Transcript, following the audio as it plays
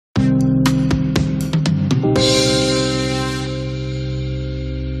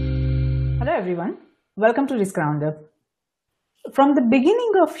everyone, welcome to Risk Roundup. From the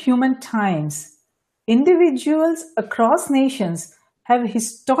beginning of human times, individuals across nations have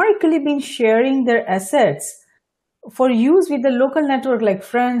historically been sharing their assets for use with the local network like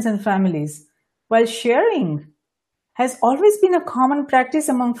friends and families. While sharing has always been a common practice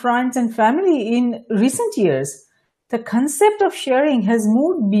among friends and family in recent years, the concept of sharing has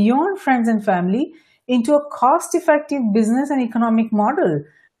moved beyond friends and family into a cost-effective business and economic model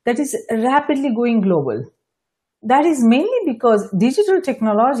that is rapidly going global. That is mainly because digital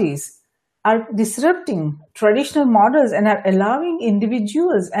technologies are disrupting traditional models and are allowing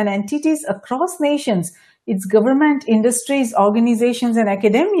individuals and entities across nations, its government, industries, organizations, and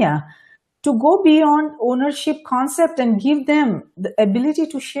academia to go beyond ownership concept and give them the ability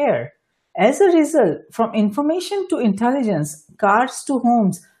to share. As a result, from information to intelligence, cars to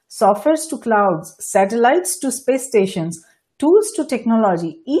homes, softwares to clouds, satellites to space stations, tools to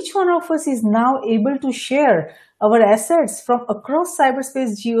technology, each one of us is now able to share our assets from across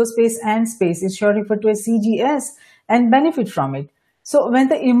cyberspace, geospace, and space. It's short referred to as CGS, and benefit from it. So when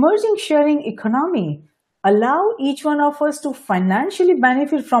the emerging sharing economy allow each one of us to financially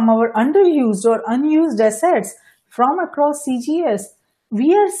benefit from our underused or unused assets from across CGS,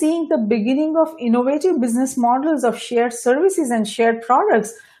 we are seeing the beginning of innovative business models of shared services and shared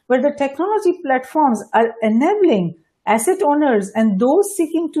products where the technology platforms are enabling asset owners and those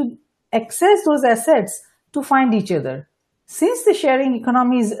seeking to access those assets to find each other. Since the sharing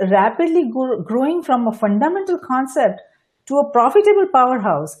economy is rapidly growing from a fundamental concept to a profitable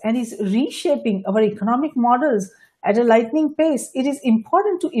powerhouse and is reshaping our economic models at a lightning pace, it is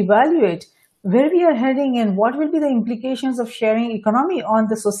important to evaluate where we are heading and what will be the implications of sharing economy on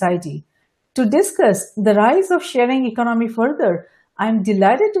the society. To discuss the rise of sharing economy further, I am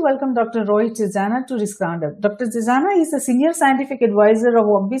delighted to welcome Dr. Rohit Chezana to Risk Roundup. Dr. Chezana is a senior scientific advisor of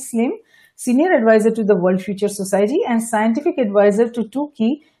Orbis Slim, senior advisor to the World Future Society, and scientific advisor to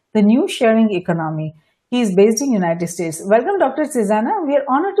Tukey, the new sharing economy. He is based in United States. Welcome, Dr. Chezana. We are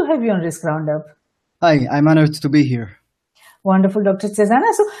honored to have you on Risk Roundup. Hi, I'm honored to be here. Wonderful, Dr.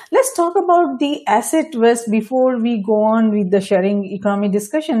 Chezana. So let's talk about the asset waste before we go on with the sharing economy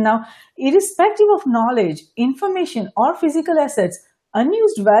discussion. Now, irrespective of knowledge, information, or physical assets,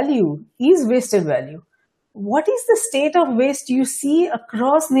 unused value is wasted value. What is the state of waste you see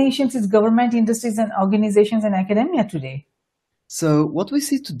across nations, its government, industries, and organizations and academia today? So what we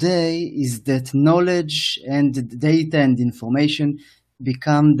see today is that knowledge and data and information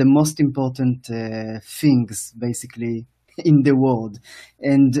become the most important things, basically, in the world.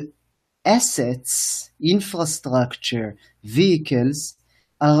 And assets, infrastructure, vehicles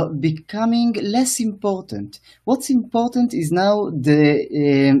are becoming less important. What's important is now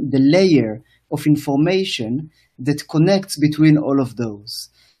the layer of information that connects between all of those.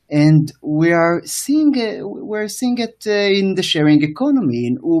 And we're seeing it in the sharing economy,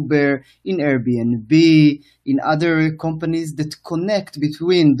 in Uber, in Airbnb, in other companies that connect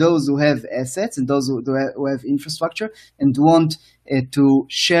between those who have assets and those who have infrastructure and want to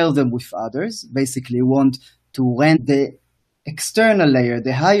share them with others, basically want to rent the external layer,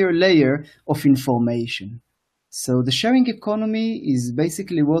 the higher layer of information. So the sharing economy is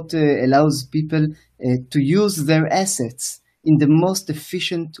basically what allows people to use their assets in the most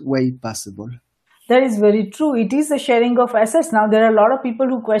efficient way possible. That is very true. It is the sharing of assets. Now, there are a lot of people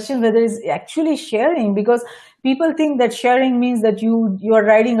who question whether it's actually sharing, because people think that sharing means that you are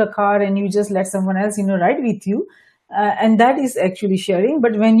riding a car and you just let someone else, ride with you. And that is actually sharing.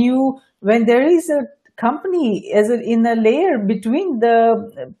 But when there is a company in a layer between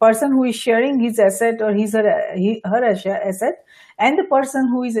the person who is sharing his asset or her asset and the person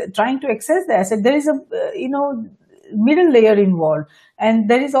who is trying to access the asset, there is a, middle layer involved, and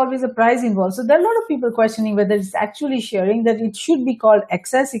there is always a price involved. So there are a lot of people questioning whether it's actually sharing, that it should be called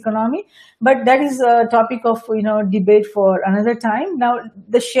access economy, but that is a topic of debate for another time. Now,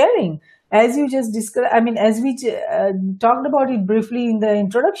 the sharing, as you just described, as we talked about it briefly in the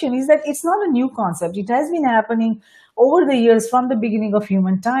introduction, is that it's not a new concept. It has been happening over the years from the beginning of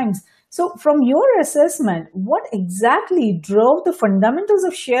human times. So from your assessment, what exactly drove the fundamentals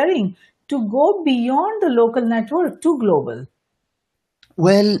of sharing to go beyond the local network to global?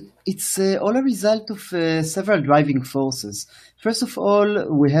 Well, it's all a result of several driving forces. First of all,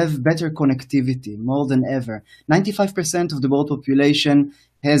 we have better connectivity more than ever. 95% of the world population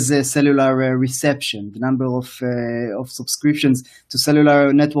has a cellular reception. The number of subscriptions to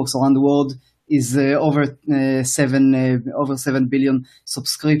cellular networks around the world is over 7 billion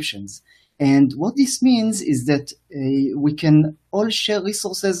subscriptions. And what this means is that we can all share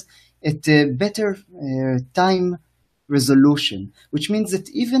resources at a better time resolution, which means that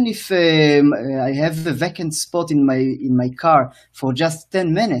even if I have a vacant spot in my car for just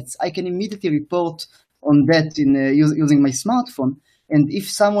 10 minutes, I can immediately report on that using my smartphone. And if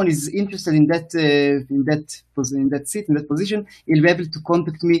someone is interested in that seat, in that position, he'll be able to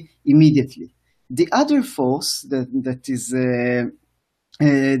contact me immediately. The other force that is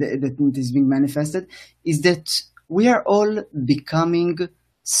being manifested is that we are all becoming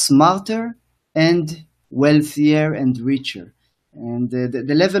smarter and wealthier and richer. And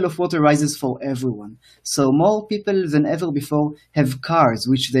the level of water rises for everyone. So more people than ever before have cars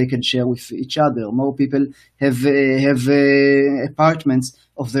which they can share with each other. More people have apartments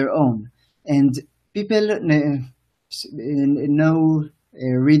of their own. And people know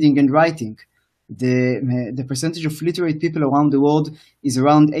reading and writing. The percentage of literate people around the world is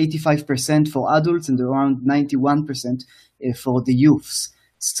around 85% for adults and around 91% for the youths.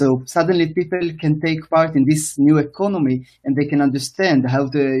 So suddenly people can take part in this new economy, and they can understand how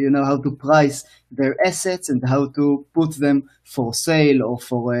to price their assets and how to put them for sale or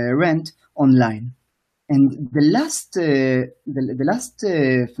for rent online. And the last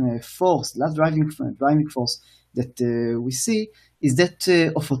driving force that we see is that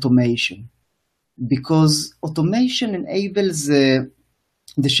of automation, because automation enables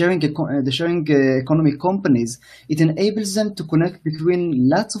the sharing economy companies. It enables them to connect between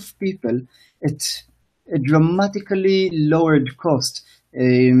lots of people at a dramatically lowered cost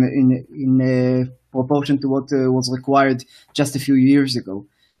in proportion to what was required just a few years ago.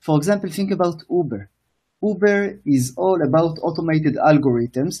 For example, think about Uber. Uber is all about automated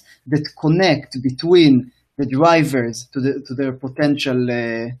algorithms that connect between the drivers to their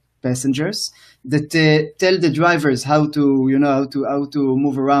potential passengers, that tell the drivers how to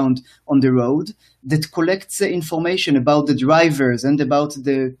move around on the road, that collects information about the drivers and about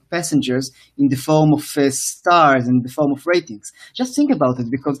the passengers in the form of stars and the form of ratings. Just think about it,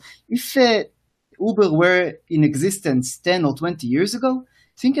 because if Uber were in existence 10 or 20 years ago,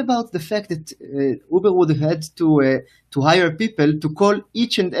 think about the fact that Uber would have had to hire people to call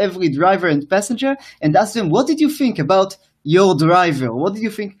each and every driver and passenger and ask them, what did you think about your driver? What do you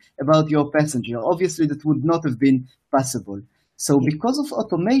think about your passenger? Obviously, that would not have been possible. So because of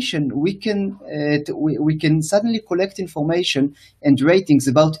automation, we can suddenly collect information and ratings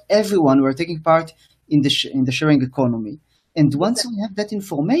about everyone who are taking part in the sharing economy. And once we have that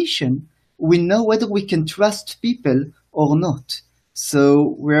information, we know whether we can trust people or not.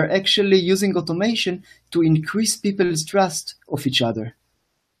 So we're actually using automation to increase people's trust of each other.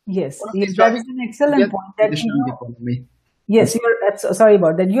 Yes, that is an excellent point. That, yes, sorry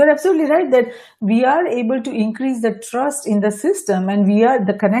about that. You're absolutely right that we are able to increase the trust in the system, and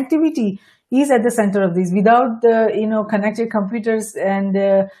the connectivity is at the center of this. Without the connected computers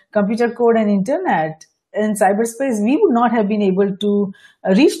and computer code and internet in cyberspace, we would not have been able to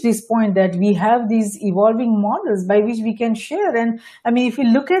reach this point that we have these evolving models by which we can share. And I mean, if you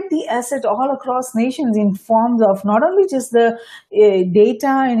look at the asset all across nations in forms of not only just the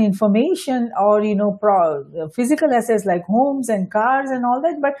data and information or physical assets like homes and cars and all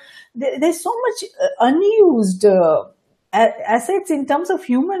that, but there's so much unused assets in terms of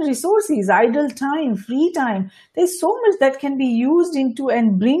human resources, idle time, free time. There's so much that can be used into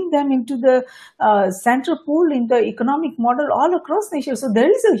and bring them into the central pool in the economic model all across nations. So there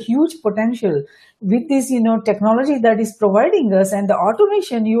is a huge potential with this, technology that is providing us, and the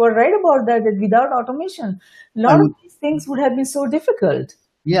automation. You are right about that without automation, a lot of these things would have been so difficult.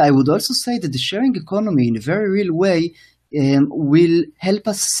 Yeah, I would also say that the sharing economy in a very real way will help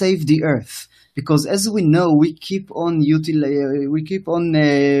us save the earth. Because as we know, we keep on using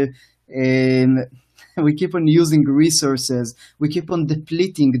resources. We keep on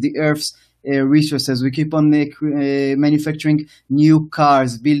depleting the Earth's resources. We keep on manufacturing new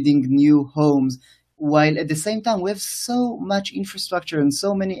cars, building new homes, while at the same time we have so much infrastructure and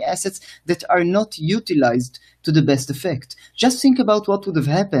so many assets that are not utilized to the best effect. Just think about what would have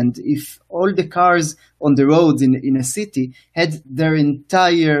happened if all the cars on the roads in a city had their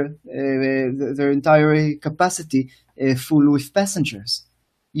entire capacity full with passengers.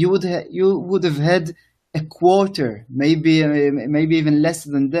 You would have had a quarter, maybe even less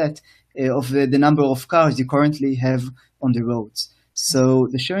than that, of the number of cars you currently have on the roads. So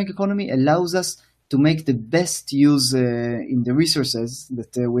the sharing economy allows us to make the best use in the resources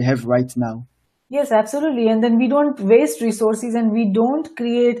that we have right now. Yes, absolutely. And then we don't waste resources, and we don't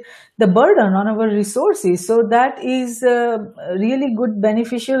create the burden on our resources. So that is a really good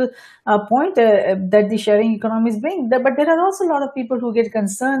beneficial point that the sharing economies bring. But there are also a lot of people who get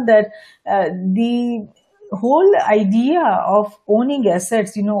concerned that the whole idea of owning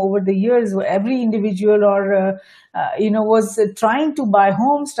assets, over the years, every individual or was trying to buy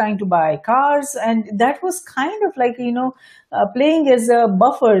homes, trying to buy cars, and that was kind of like playing as a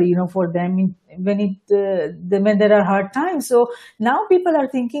buffer, for them when there are hard times. So now people are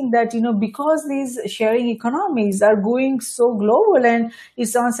thinking that because these sharing economies are going so global and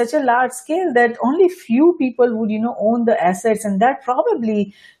it's on such a large scale, that only few people would own the assets, and that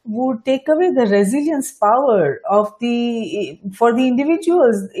probably would take away the resilience power of the for the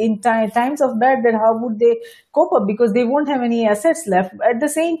individuals in times of bad. That how would they cope up, because they won't have any assets left. At the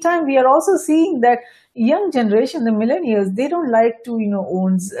same time, we are also seeing that young generation, the millennials, they don't like to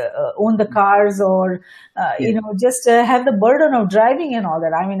own the cars, or Yeah. just have the burden of driving and all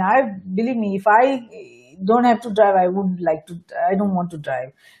that. I mean, I believe me, if I don't have to drive, I don't want to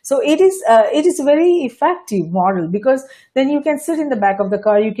drive. So it is a very effective model, because then you can sit in the back of the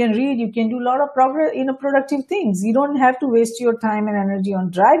car, you can read, you can do a lot of progress, productive things. You don't have to waste your time and energy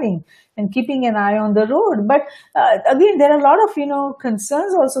on driving and keeping an eye on the road. But again, there are a lot of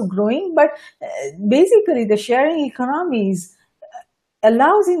concerns also growing. But basically, the sharing economies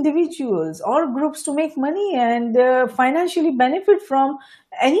allows individuals or groups to make money and financially benefit from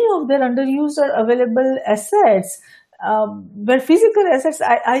any of their underused or available assets. But physical assets,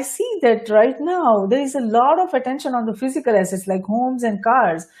 I see that right now there is a lot of attention on the physical assets like homes and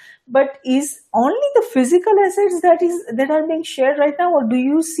cars. But is only the physical assets that are being shared right now, or do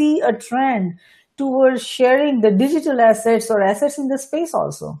you see a trend towards sharing the digital assets or assets in the space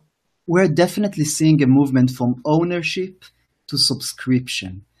also? We're definitely seeing a movement from ownership to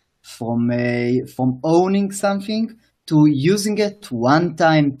subscription, from owning something to using it one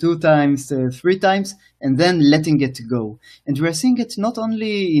time, two times, three times, and then letting it go. And we're seeing it not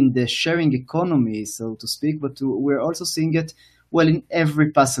only in the sharing economy, so to speak, but we're also seeing it well in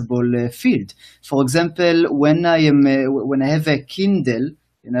every possible field. For example, when I have a Kindle,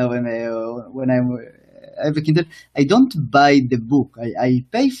 I have a Kindle, I don't buy the book. I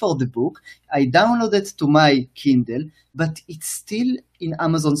pay for the book. I download it to my Kindle, but it's still in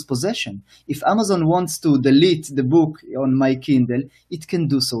Amazon's possession. If Amazon wants to delete the book on my Kindle, it can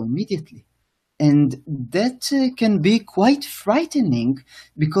do so immediately. And that can be quite frightening,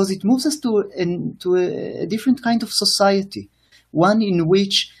 because it moves us to a different kind of society, one in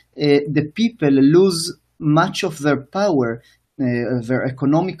which the people lose much of their power, their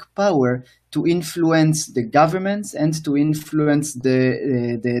economic power, to influence the governments and to influence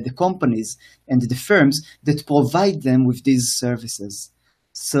the companies and the firms that provide them with these services.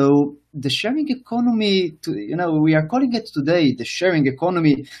 So the sharing economy, we are calling it today the sharing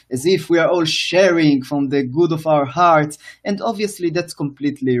economy, as if we are all sharing from the good of our hearts. And obviously that's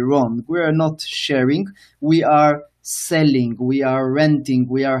completely wrong. We are not sharing. We are selling, we are renting,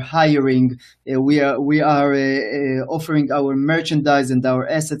 we are hiring, we are offering our merchandise and our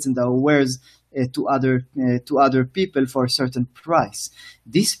assets and our wares to other people for a certain price.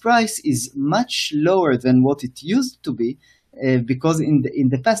 This price is much lower than what it used to be, because in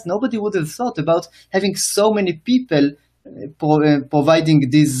the past nobody would have thought about having so many people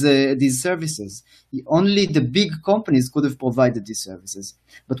providing these services. Only the big companies could have provided these services.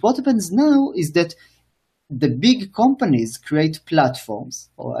 But what happens now is that the big companies create platforms,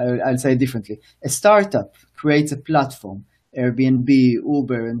 or I'll say it differently. A startup creates a platform, Airbnb,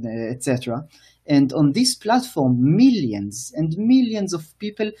 Uber, and etc. And on this platform, millions and millions of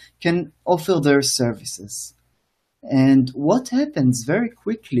people can offer their services. And what happens very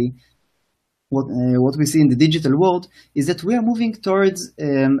quickly, what we see in the digital world, is that we are moving towards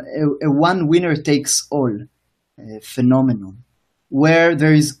a one winner takes all phenomenon, where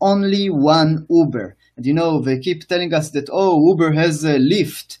there is only one Uber. And they keep telling us that, Uber has a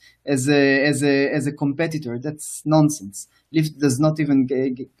Lyft as a competitor. That's nonsense. Lyft does not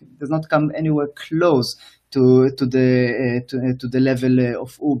come anywhere close to the level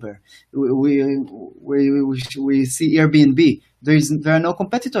of Uber. We see Airbnb. There are no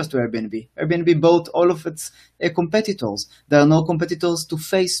competitors to Airbnb. Airbnb bought all of its competitors. There are no competitors to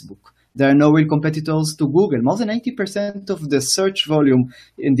Facebook. There are no real competitors to Google. More than 80% of the search volume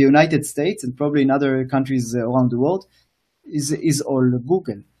in the United States and probably in other countries around the world is all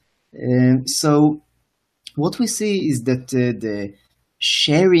Google. So what we see is that the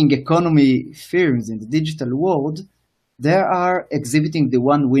sharing economy firms in the digital world, they are exhibiting the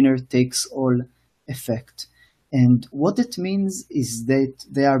one winner takes all effect. And what it means is that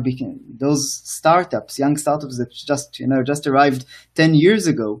they are those startups, young startups that just arrived 10 years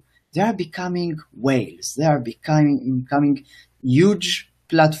ago, they are becoming whales. They are becoming huge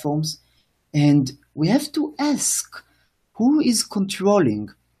platforms. And we have to ask, who is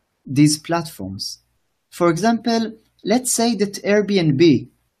controlling these platforms? For example, let's say that Airbnb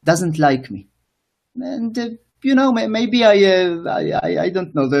doesn't like me. And maybe I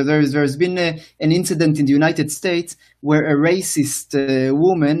don't know. There's been an incident in the United States where a racist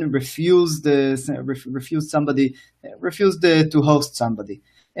woman refused to host somebody,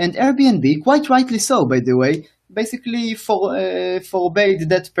 and Airbnb, quite rightly so, by the way, basically forbade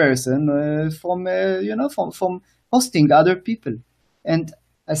that person from hosting other people. And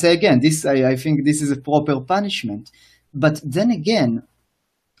I say again, I think this is a proper punishment. But then again,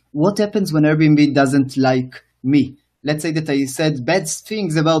 what happens when Airbnb doesn't like me? Let's say that I said bad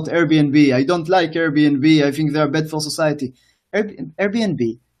things about Airbnb. I don't like Airbnb. I think they are bad for society.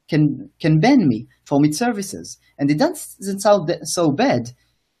 Airbnb can ban me from its services. And it doesn't sound so bad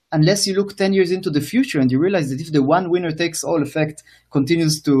unless you look 10 years into the future and you realize that if the one winner takes all effect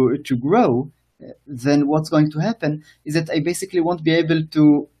continues to grow, then what's going to happen is that I basically won't be able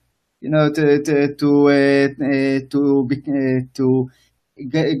to, to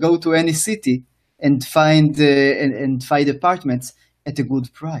go to any city and find apartments at a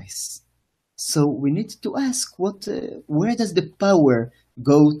good price. So we need to ask where does the power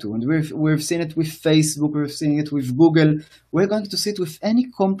go to? And we've seen it with Facebook, we've seen it with Google. We're going to see it with any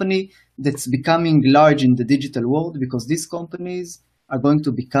company that's becoming large in the digital world, because these companies are going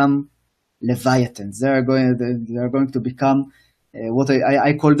to become leviathans. They are going to become what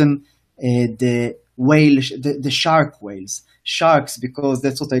I call them the shark whales. Sharks, because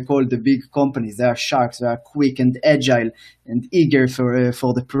that's what I call the big companies. They are sharks. They are quick and agile and eager for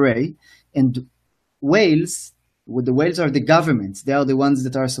the prey. And whales, the whales are the governments. They are the ones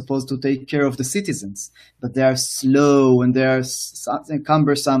that are supposed to take care of the citizens, but they are slow and they are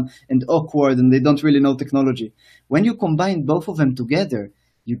cumbersome and awkward, and they don't really know technology. When you combine both of them together,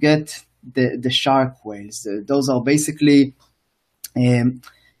 you get the shark whales. Those are basically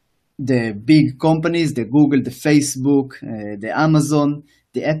the big companies, the Google, the Facebook, the Amazon,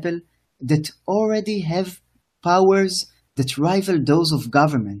 the Apple, that already have powers that rival those of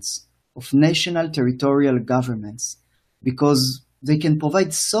governments, of national territorial governments, because they can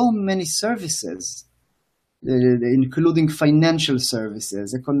provide so many services, including financial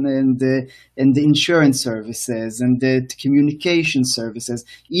services and the insurance services and the communication services,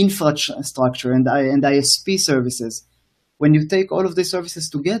 infrastructure and ISP services. When you take all of these services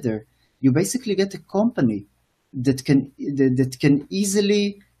together, you basically get a company that can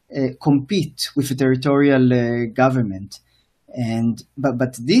easily compete with a territorial government.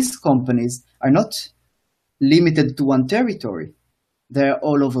 But these companies are not limited to one territory; they're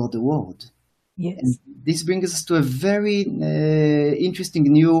all over the world. Yes. And this brings us to a very interesting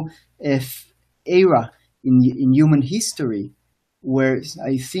new era in human history, where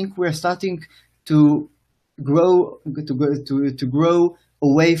I think we're starting to grow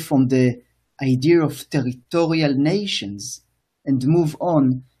away from the idea of territorial nations and move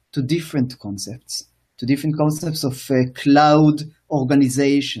on to different concepts of cloud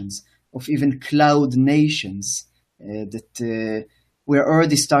organizations, of even cloud nations that we're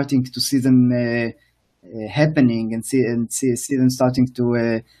already starting to see them happening and see them starting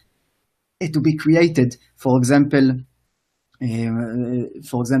to be created. For example,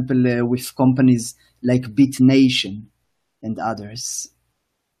 with companies like BitNation and others.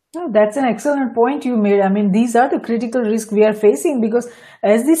 No, that's an excellent point you made. I mean, these are the critical risks we are facing, because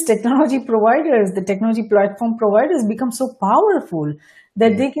as these technology providers, the technology platform providers become so powerful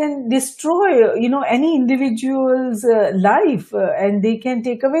that they can destroy, any individual's life, and they can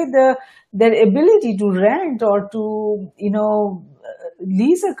take away their ability to rent or to,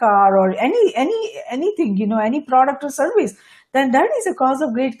 lease a car or anything, any product or service. Then that is a cause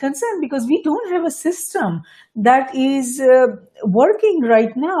of great concern, because we don't have a system that is working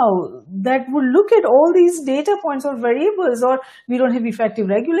right now that would look at all these data points or variables, or we don't have effective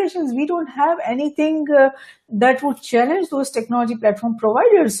regulations. We don't have anything that would challenge those technology platform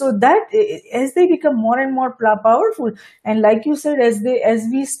providers. So that as they become more and more powerful, and like you said, as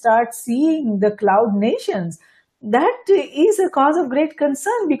we start seeing the cloud nations, that is a cause of great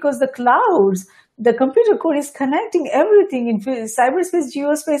concern, because the clouds, the computer code is connecting everything in cyberspace,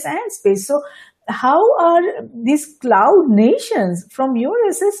 geospace, and space. So how are these cloud nations, from your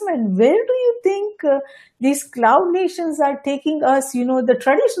assessment, where do you think these cloud nations are taking us, the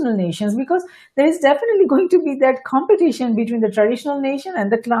traditional nations? Because there is definitely going to be that competition between the traditional nation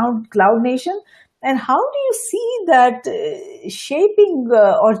and the cloud nation. And how do you see that shaping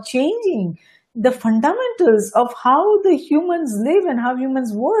or changing the fundamentals of how the humans live and how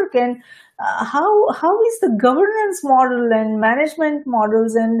humans work, and how is the governance model and management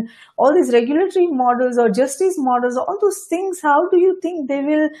models and all these regulatory models or justice models, all those things, how do you think they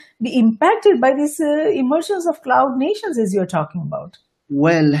will be impacted by this emergence of cloud nations as you're talking about?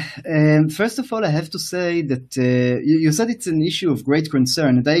 Well, first of all, I have to say that you said it's an issue of great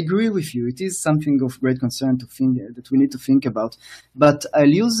concern, and I agree with you. It is something of great concern to think that we need to think about. But I'll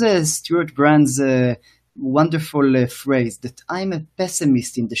use Stuart Brand's wonderful phrase that I'm a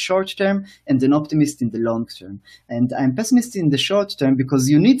pessimist in the short term and an optimist in the long term. And I'm pessimist in the short term because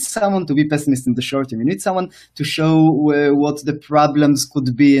you need someone to be pessimist in the short term. You need someone to show what the problems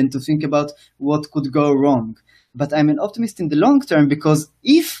could be and to think about what could go wrong. But I'm an optimist in the long term because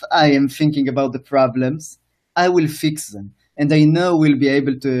if I am thinking about the problems, I will fix them. And I know we'll be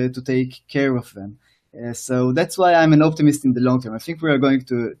able to take care of them. So that's why I'm an optimist in the long term. I think we are going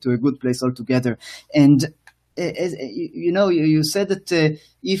to a good place altogether. And you said that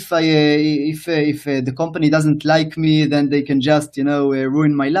if the company doesn't like me, then they can just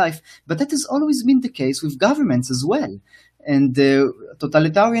ruin my life. But that has always been the case with governments as well. And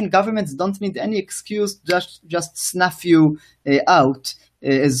totalitarian governments don't need any excuse, just snuff you out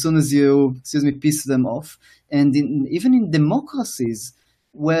as soon as you, piss them off. And even in democracies,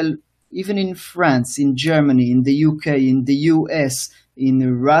 well, even in France, in Germany, in the UK, in the US, in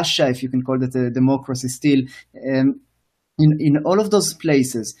Russia, if you can call that a democracy still, in all of those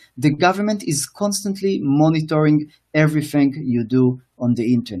places, the government is constantly monitoring everything you do on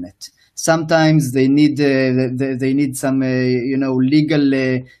the internet. Sometimes they need some legal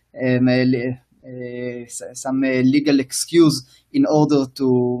some legal excuse in order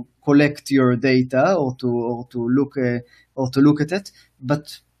to collect your data or to look at it.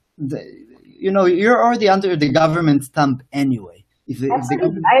 But you're already under the government's thumb anyway. If the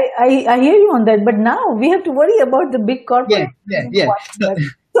Absolutely. I hear you on that, but now we have to worry about the big corporations. Yeah. So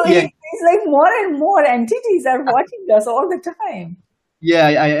it's like more and more entities are watching us all the time. Yeah,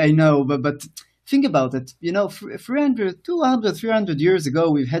 I know, but think about it. 300, 200, 300 years ago,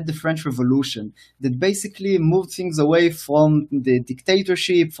 we've had the French Revolution that basically moved things away from the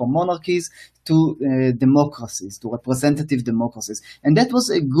dictatorship, from monarchies, to democracies, to representative democracies. And that was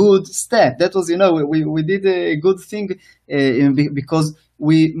a good step. That was, we did a good thing because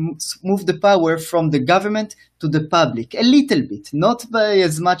we moved the power from the government to the public, a little bit, not by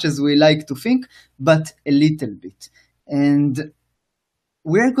as much as we like to think, but a little bit. And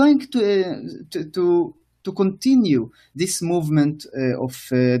we're going to continue this movement of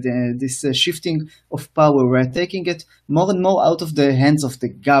this shifting of power. We're taking it more and more out of the hands of the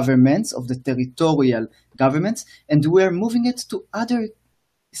governments, of the territorial governments, and we're moving it to other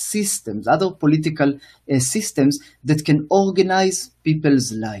systems, other political systems that can organize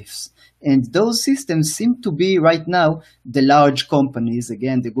people's lives. And those systems seem to be right now the large companies,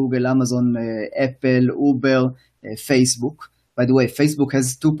 again, the Google, Amazon, Apple, Uber, Facebook. By the way, Facebook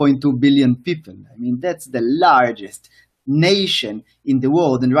has 2.2 billion people. I mean, that's the largest nation in the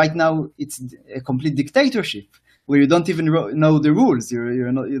world. And right now, it's a complete dictatorship where you don't even know the rules.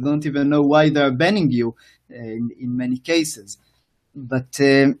 You don't even know why they're banning you in many cases. But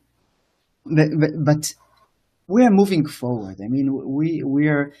we are moving forward. I mean, we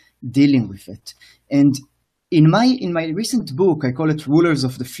are dealing with it. And in my recent book, I call it Rulers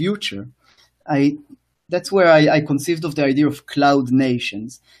of the Future. That's where I conceived of the idea of cloud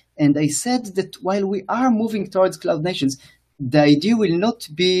nations. And I said that while we are moving towards cloud nations, the idea will not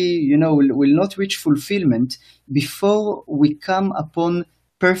be, will not reach fulfillment before we come upon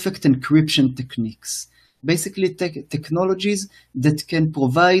perfect encryption techniques. Basically, technologies that can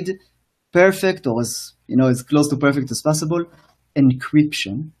provide perfect, or as close to perfect as possible,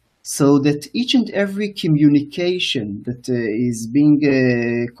 encryption, so that each and every communication that is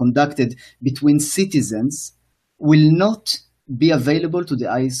being conducted between citizens will not be available to the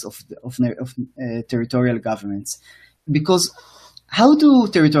eyes of territorial governments. Because how do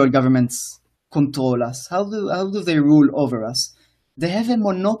territorial governments control us? How do they rule over us? They have a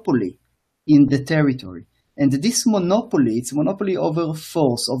monopoly in the territory. And this monopoly, it's a monopoly over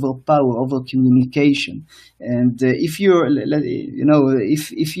force, over power, over communication. And if you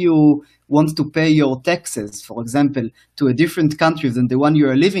want to pay your taxes, for example, to a different country than the one you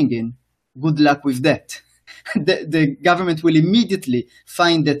are living in, good luck with that. The government will immediately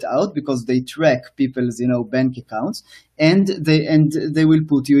find that out because they track people's, bank accounts, and they will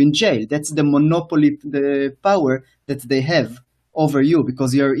put you in jail. That's the monopoly, the power that they have over you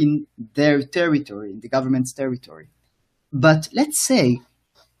because you're in their territory, in the government's territory. But let's say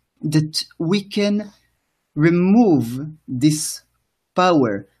that we can remove this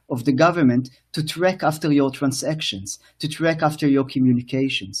power of the government to track after your transactions, to track after your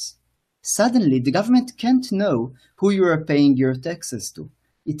communications. Suddenly, the government can't know who you are paying your taxes to.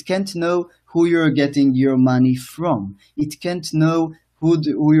 It can't know who you're getting your money from. It can't know who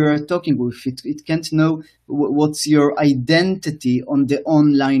you are talking with. It can't know what's your identity on the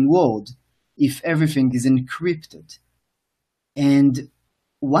online world if everything is encrypted. And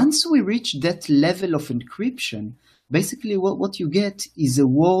once we reach that level of encryption, basically what you get is a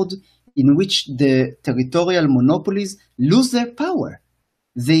world in which the territorial monopolies lose their power.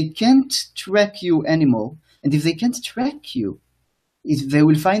 They can't track you anymore. And if they can't track you, they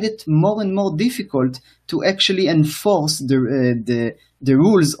will find it more and more difficult to actually enforce the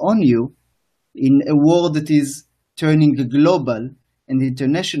rules on you in a world that is turning global and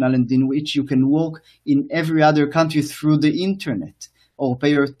international, and in which you can work in every other country through the internet or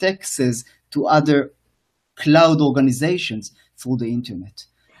pay your taxes to other cloud organizations through the internet.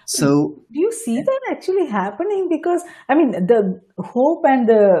 So do you see that actually happening? Because I mean, the hope and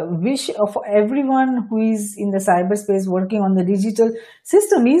the wish of everyone who is in the cyberspace working on the digital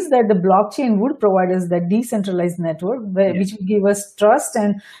system is that the blockchain would provide us that decentralized network which will give us trust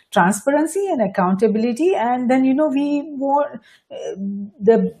and transparency and accountability. And then, we want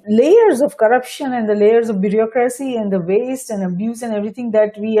the layers of corruption and the layers of bureaucracy and the waste and abuse and everything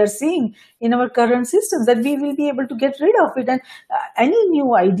that we are seeing in our current systems, that we will be able to get rid of it. And any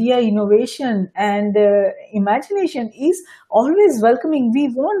new idea, innovation, and imagination is always welcoming. We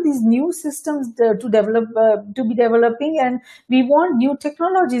want these new systems to develop, to be developing, and we want new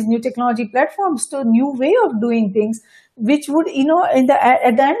technologies, new technology platforms, to new way of doing things, which would, at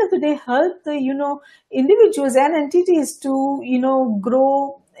the end of the day, help the, individuals and entities to,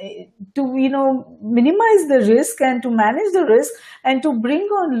 grow, to, minimize the risk and to manage the risk, and to bring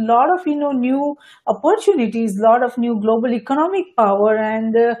on a lot of, new opportunities, a lot of new global economic power,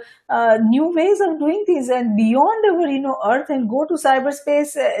 and new ways of doing things, and beyond our, earth, and go to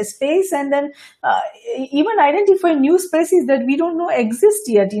cyberspace, space, and then even identify new species that we don't know exist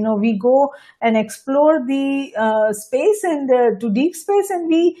yet. We go and explore the space and to deep space, and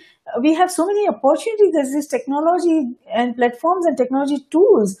we have so many opportunities as this technology and platforms and technology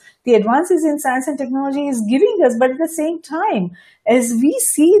tools, the advances in science and technology is giving us. But at the same time, as we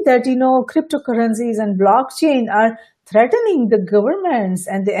see that, cryptocurrencies and blockchain are threatening the governments,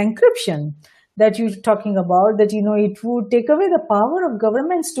 and the encryption that you're talking about, that, it would take away the power of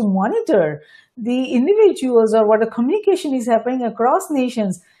governments to monitor the individuals or what the communication is happening across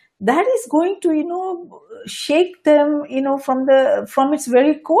nations, that is going to, shake them, from its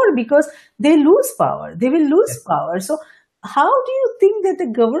very core, because they lose power. They will lose power. So how do you think that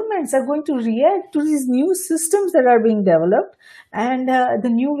the governments are going to react to these new systems that are being developed, and the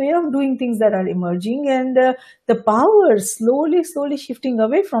new way of doing things that are emerging, and the power slowly shifting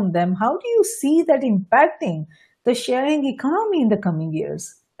away from them? How do you see that impacting the sharing economy in the coming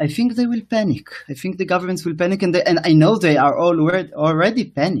years? I think they will panic. I think the governments will panic, and I know they are already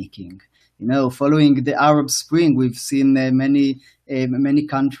panicking. Following the Arab Spring, we've seen many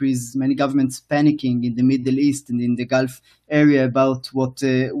countries, many governments panicking in the Middle East and in the Gulf area about what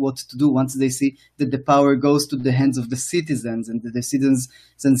to do once they see that the power goes to the hands of the citizens, and that the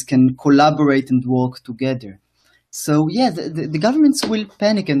citizens can collaborate and work together. So yeah, the governments will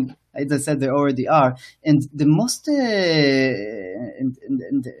panic, and as I said, they already are. And the most and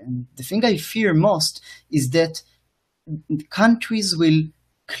the thing I fear most is that countries will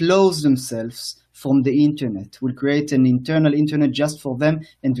close themselves from the internet, will create an internal internet just for them,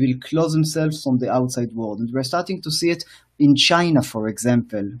 and will close themselves from the outside world. And we're starting to see it in China, for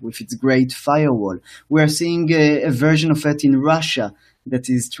example, with its Great Firewall. We're seeing a version of it in Russia that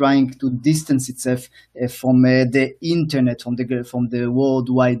is trying to distance itself from the internet, from the World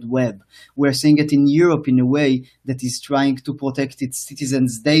Wide Web. We're seeing it in Europe in a way that is trying to protect its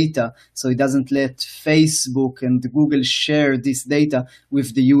citizens' data, so it doesn't let Facebook and Google share this data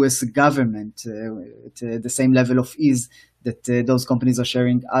with the US government at the same level of ease that those companies are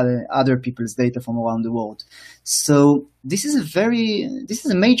sharing other people's data from around the world. So this is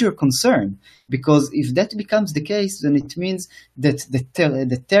a major concern, because if that becomes the case, then it means that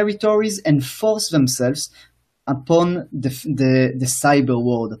the territories enforce themselves upon the cyber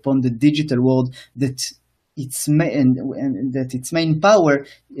world, upon the digital world, that that its main power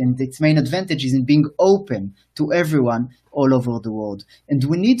and its main advantage is in being open to everyone all over the world. And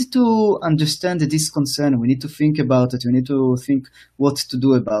we need to understand this concern. We need to think about it. We need to think what to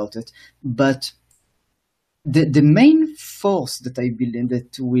do about it. But the main force that I believe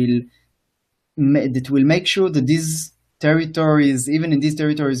that will make sure that these territories, even in these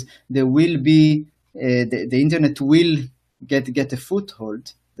territories, there will be the internet will get a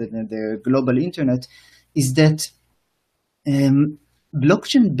foothold. the global internet, is that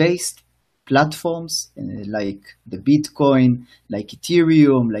blockchain-based platforms like the Bitcoin, like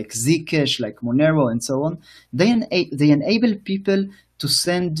Ethereum, like Zcash, like Monero, and so on, they enable people to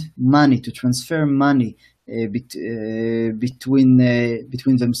send money, to transfer money between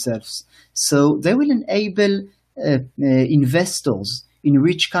themselves. So they will enable investors in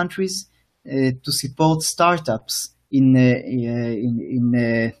rich countries to support startups in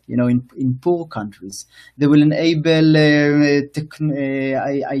poor countries. They will enable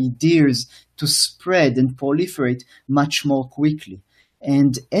ideas to spread and proliferate much more quickly.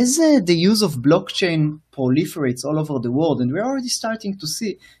 And as the use of blockchain proliferates all over the world, and we're already starting to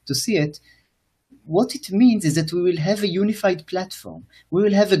see it, what it means is that we will have a unified platform. We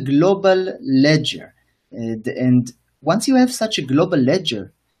will have a global ledger. And once you have such a global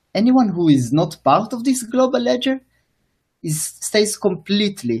ledger, anyone who is not part of this global ledger stays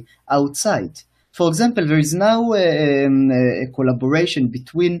completely outside. For example, there is now a collaboration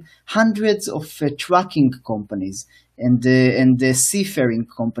between hundreds of trucking companies and seafaring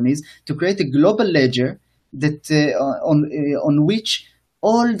companies to create a global ledger that on which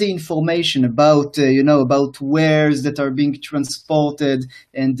all the information about about wares that are being transported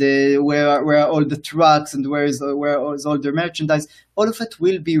and where are all the trucks and where is all the merchandise, all of it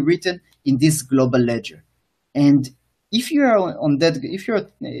will be written in this global ledger. And if you are on that, if you're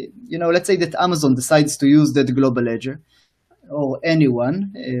let's say that Amazon decides to use that global ledger, or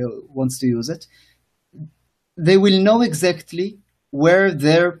anyone wants to use it, they will know exactly where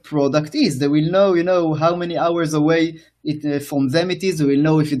their product is. They will know, how many hours away from them it is. They will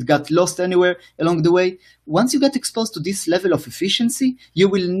know if it got lost anywhere along the way. Once you get exposed to this level of efficiency, you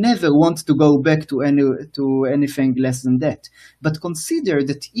will never want to go back to anything less than that. But consider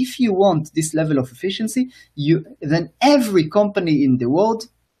that if you want this level of efficiency, then every company in the world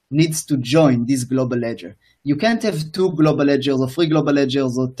needs to join this global ledger. You can't have 2 global ledgers or 3 global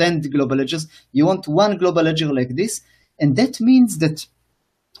ledgers or 10 global ledgers. You want one global ledger like this. And that means that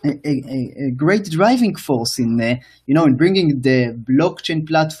a great driving force in bringing the blockchain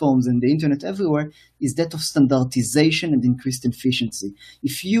platforms and the internet everywhere is that of standardization and increased efficiency.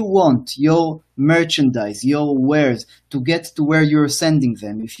 If you want your merchandise, your wares to get to where you're sending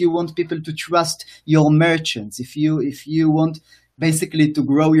them, if you want people to trust your merchants, if you want basically to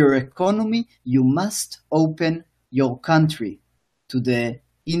grow your economy, you must open your country to the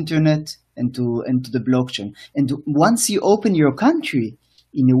internet and to the blockchain. And once you open your country,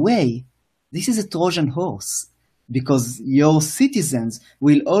 in a way, this is a Trojan horse, because your citizens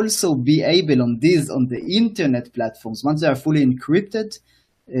will also be able on the internet platforms, once they are fully encrypted,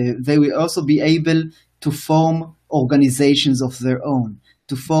 they will also be able to form organizations of their own,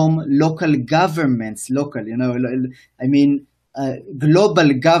 to form local governments,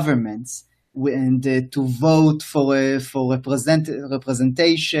 global governments, and to vote for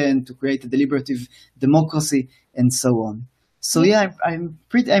representation, to create a deliberative democracy, and so on. So yeah, I'm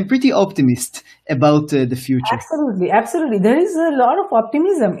pretty optimist about the future. Absolutely. There is a lot of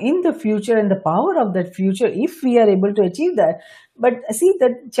optimism in the future and the power of that future if we are able to achieve that. But see,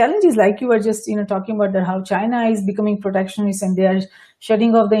 the challenge is, like you were just talking about, that how China is becoming protectionist and they are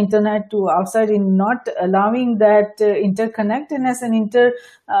shutting off the internet to outside, in not allowing that interconnectedness and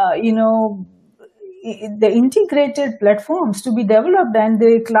the integrated platforms to be developed, and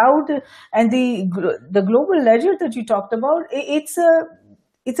the cloud and the global ledger that you talked about. It's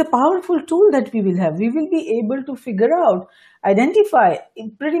a powerful tool that we will have. We will be able to figure out, identify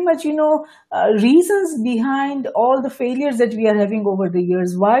pretty much, reasons behind all the failures that we are having over the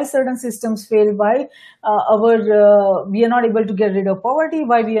years, why certain systems fail, why we are not able to get rid of poverty,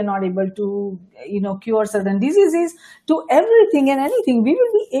 why we are not able to, cure certain diseases, to everything and anything. We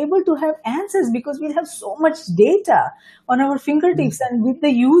will be able to have answers because we'll have so much data on our fingertips. And with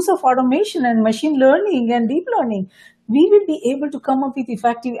the use of automation and machine learning and deep learning, we will be able to come up with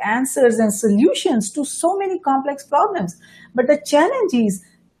effective answers and solutions to so many complex problems. But the challenge is,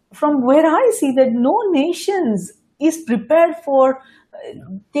 from where I see, that no nation is prepared for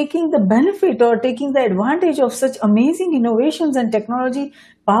taking the benefit or taking the advantage of such amazing innovations and technology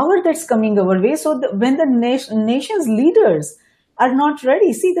power that's coming our way. So when the nation's leaders are not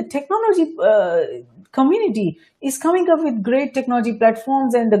ready, see, the technology community is coming up with great technology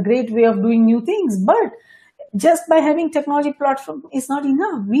platforms and the great way of doing new things, but just by having technology platform is not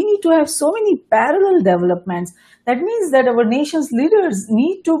enough. We need to have so many parallel developments. That means that our nation's leaders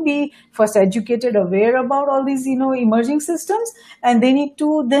need to be first educated, aware about all these, emerging systems, and they need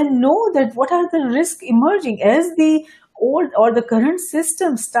to then know that what are the risks emerging as the old or the current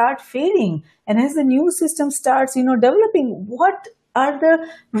systems start fading, and as the new system starts, developing. What are the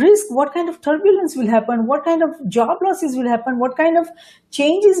risk, what kind of turbulence will happen, what kind of job losses will happen, what kind of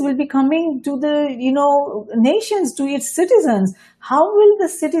changes will be coming to the nations, to its citizens. How will the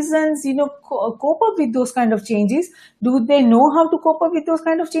citizens cope up with those kind of changes? Do they know how to cope up with those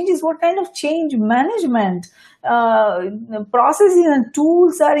kind of changes? What kind of change management processes and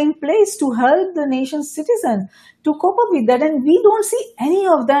tools are in place to help the nation's citizens to cope up with that? And we don't see any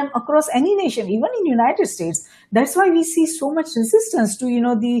of them across any nation, even in United States. That's why we see so much resistance to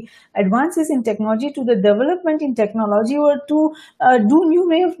the advances in technology, to the development in technology, or to do new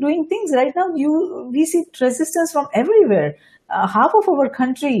way of doing things. Right now we see resistance from everywhere. Half of our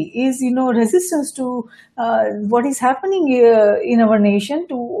country is resistance to what is happening in our nation.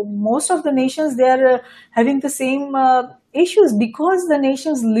 To most of the nations, they are having the same issues, because the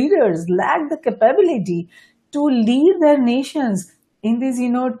nation's leaders lack the capability to lead their nations in this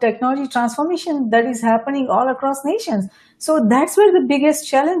technology transformation that is happening all across nations. So that's where the biggest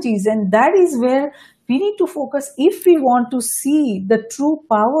challenge is, and that is where we need to focus if we want to see the true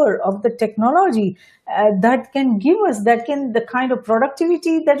power of the technology that can give us, the kind of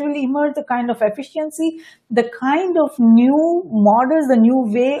productivity that will emerge, the kind of efficiency, the kind of new models, the new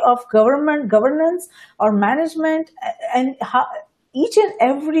way of governance or management, and how each and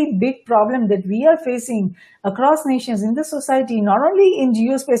every big problem that we are facing across nations in the society, not only in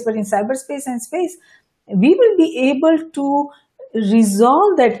geospace but in cyberspace and space, we will be able to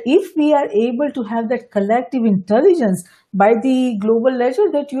resolve that if we are able to have that collective intelligence by the global ledger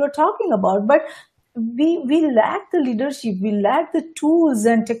that you are talking about. But we lack the leadership, we lack the tools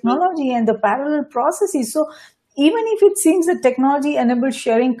and technology and the parallel processes. So even if it seems that technology enabled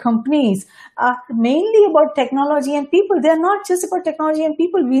sharing companies are mainly about technology and people, they're not just about technology and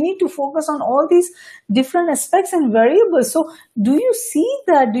people. We need to focus on all these different aspects and variables. So do you see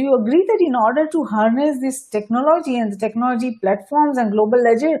that? Do you agree that in order to harness this technology and the technology platforms and global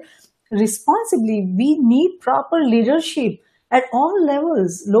ledger responsibly, we need proper leadership at all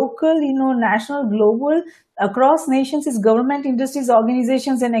levels, local, national, global, across nations, is government, industries,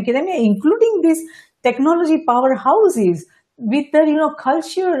 organizations, and academia, including these technology powerhouses with their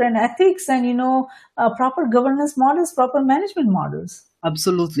culture and ethics and proper governance models, proper management models.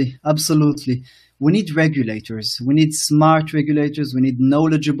 Absolutely, absolutely. We need regulators. We need smart regulators. We need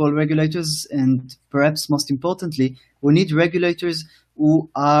knowledgeable regulators. And perhaps most importantly, we need regulators who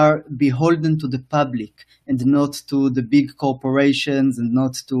are beholden to the public and not to the big corporations, and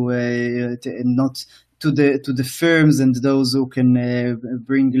not to the firms and those who can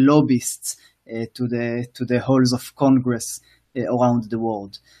bring lobbyists to the halls of Congress around the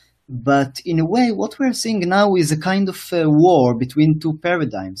world. But in a way, what we're seeing now is a kind of war between two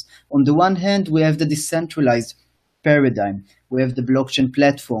paradigms. On the one hand, we have the decentralized paradigm. We have the blockchain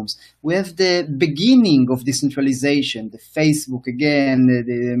platforms. We have the beginning of decentralization. The Facebook, again,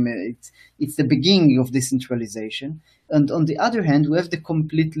 it's the beginning of decentralization. And on the other hand, we have the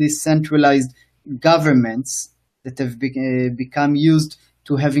completely centralized governments that have become used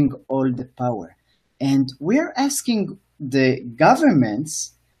to having all the power. And we're asking the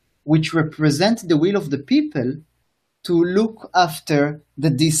governments, which represent the will of the people, to look after the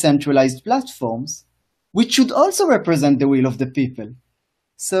decentralized platforms, which should also represent the will of the people.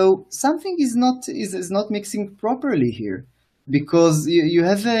 So something is not mixing properly here, because you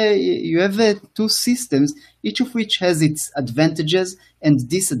have two systems, each of which has its advantages and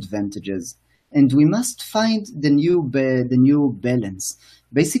disadvantages, and we must find the new balance.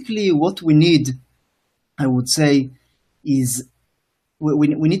 Basically, what we need, I would say, is we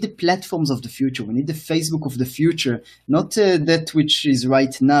need the platforms of the future. We need the Facebook of the future, not that which is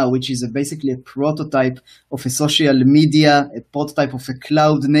right now, which is basically a prototype of a social media, a prototype of a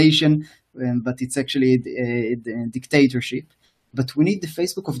cloud nation, but it's actually a dictatorship. But we need the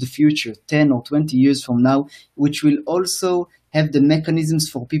Facebook of the future, 10 or 20 years from now, which will also have the mechanisms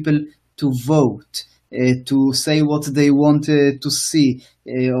for people to vote, to say what they want to see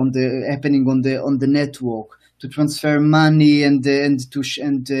happening on the network, to transfer money and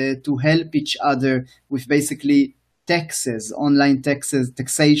to help each other with basically taxes, online taxes,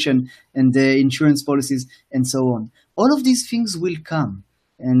 taxation, and insurance policies, and so on. All of these things will come,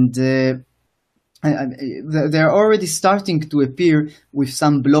 and they're already starting to appear with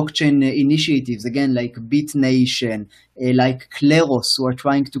some blockchain initiatives, again, like BitNation, like Kleros, who are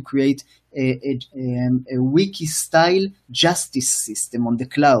trying to create a wiki-style justice system on the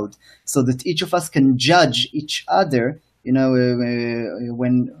cloud, so that each of us can judge each other.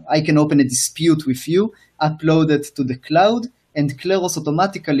 When I can open a dispute with you, upload it to the cloud, and Kleros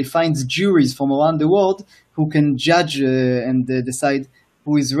automatically finds juries from around the world who can judge and decide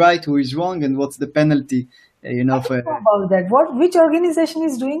who is right, who is wrong, and what's the penalty I don't know about that. Which organization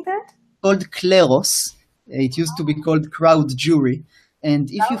is doing that? called Kleros. It used to be called Crowd Jury. And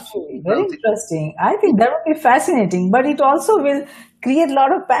if you think Okay, very about it, interesting. I think that would be fascinating, but it also will create a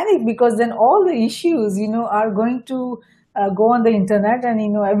lot of panic because then all the issues, are going to go on the internet and,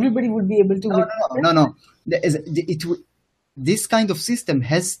 everybody would be able to witness it. no. This kind of system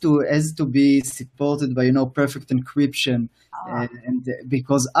has to be supported by perfect encryption, and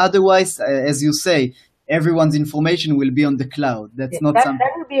because otherwise, as you say, everyone's information will be on the cloud. That's not something.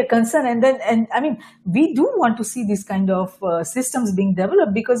 That would be a concern. And I mean, we do want to see these kind of systems being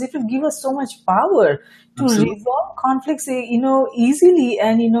developed because it will give us so much power to Absolutely. resolve conflicts, easily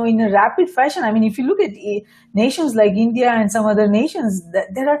and, in a rapid fashion. I mean, if you look at nations like India and some other nations,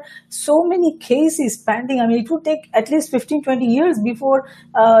 there are so many cases pending. I mean, it would take at least 15, 20 years before,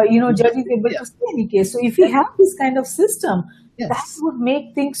 judge is able to see any case. So if we have this kind of system, that Yes. would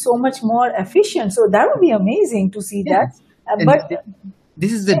make things so much more efficient. So that would be amazing to see that. Yes. And But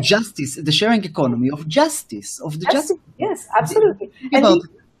this is the justice, the sharing economy of justice, of the justice. yes, absolutely. Think And about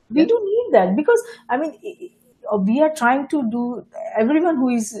we it. do need that because, I mean, we are trying to do, everyone who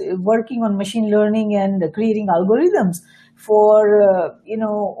is working on machine learning and creating algorithms for,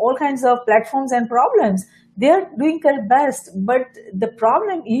 all kinds of platforms and problems, they are doing their best. But the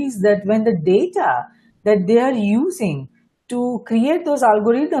problem is that when the data that they are using to create those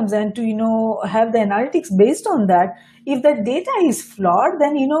algorithms and to have the analytics based on that, if the data is flawed,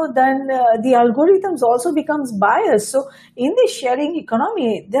 then the algorithms also becomes biased. So in the sharing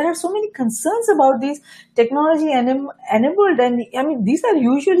economy, there are so many concerns about this technology enabled, and I mean these are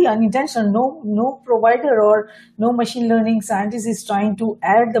usually unintentional. No provider or no machine learning scientist is trying to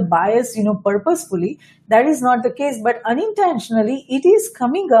add the bias purposefully. That is not the case, but unintentionally it is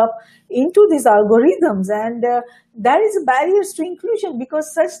coming up into these algorithms, and that is barriers to inclusion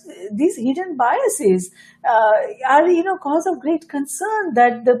because these hidden biases are cause of great concern.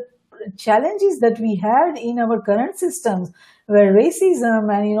 That the challenges that we had in our current systems where racism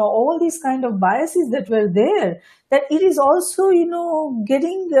and all these kind of biases that were there, that it is also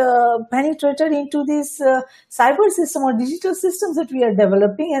getting penetrated into this cyber system or digital systems that we are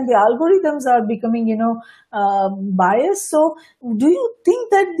developing, and the algorithms are becoming biased. So do you think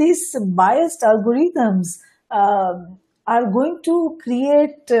that these biased algorithms are going to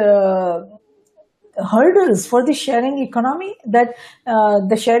create hurdles for the sharing economy, that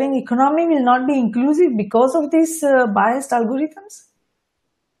the sharing economy will not be inclusive because of these biased algorithms?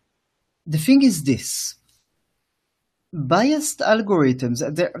 The thing is this. Biased algorithms,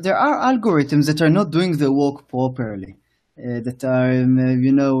 there are algorithms that are not doing the work properly, that are,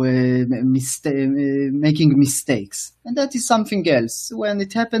 making mistakes. And that is something else. When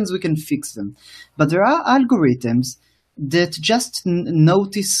it happens, we can fix them. But there are algorithms that just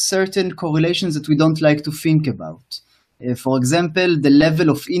notice certain correlations that we don't like to think about. For example, the level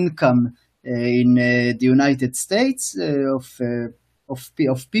of income in the United States of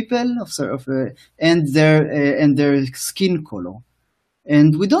people and their skin color,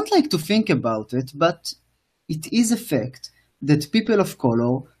 and we don't like to think about it, but it is a fact that people of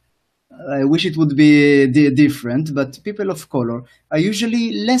color. I wish it would be different, but people of color are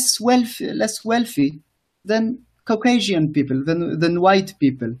usually less wealthy than Caucasian people, than white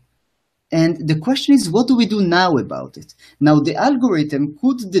people. And the question is, what do we do now about it? Now, the algorithm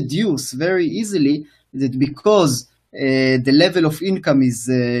could deduce very easily that because the level of income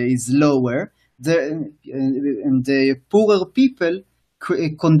is lower, and the poorer people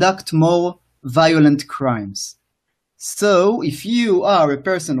conduct more violent crimes. So, if you are a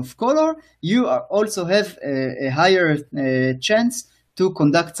person of color, you also have a higher chance to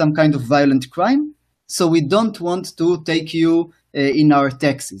conduct some kind of violent crime. So, we don't want to take you in our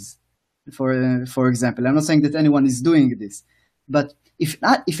taxes. For example, I'm not saying that anyone is doing this, but if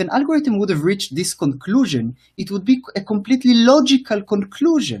an algorithm would have reached this conclusion, it would be a completely logical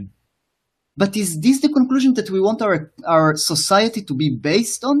conclusion. But is this the conclusion that we want our society to be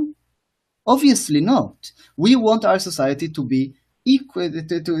based on? Obviously not. We want our society to be equal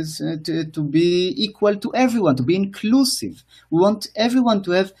to be equal to everyone, to be inclusive. We want everyone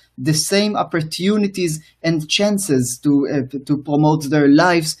to have the same opportunities and chances to promote their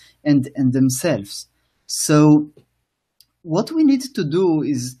lives and themselves. So what we need to do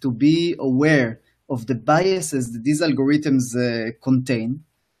is to be aware of the biases that these algorithms contain,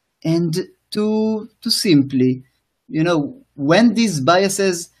 and to simply, when these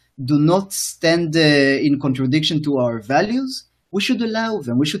biases do not stand in contradiction to our values, we should allow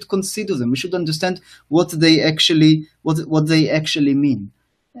them. We should consider them. We should understand what they actually mean.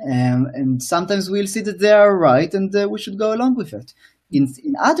 And sometimes we'll see that they are right, and we should go along with it.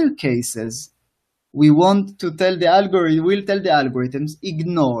 In other cases, we'll tell the algorithms,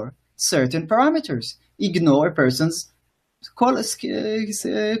 ignore certain parameters, ignore a person's color of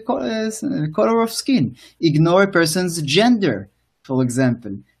skin, ignore a person's gender, for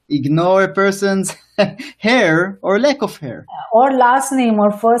example, ignore a person's hair or lack of hair, or last name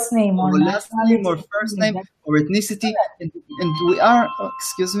or first name or or last name or nationality. first name or ethnicity, and we are,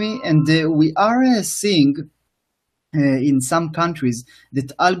 excuse me, and we are seeing in some countries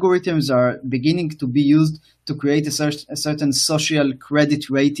that algorithms are beginning to be used to create a certain social credit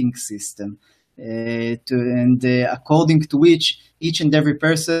rating system, according to which each and every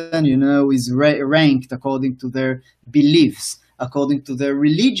person, is ranked according to their beliefs, according to their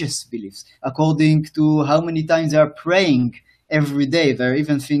religious beliefs, according to how many times they are praying every day. There are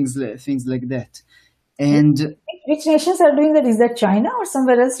even things like that. And Which nations are doing that? Is that China or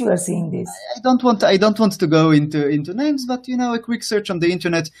somewhere else you are seeing this? I don't want to go into names, but a quick search on the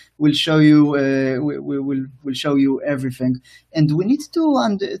internet will show you will show you everything. And we need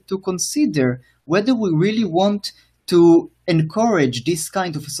to consider whether we really want to encourage this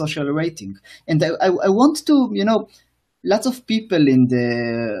kind of a social rating. And I want to, lots of people in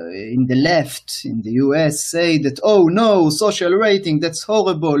the left in the US say that, oh no, social rating, that's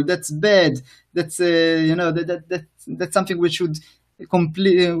horrible, that's bad, that's that's something we should we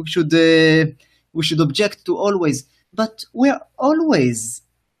should object to always. But we're always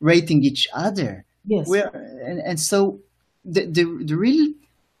rating each other. Yes. And so the real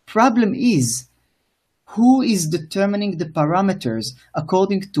problem is, who is determining the parameters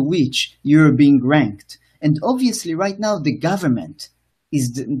according to which you're being ranked? And obviously, right now, the government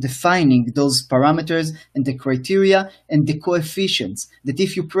is defining those parameters and the criteria and the coefficients. That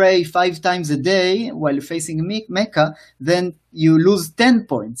if you pray 5 times a day while facing Mecca, then you lose 10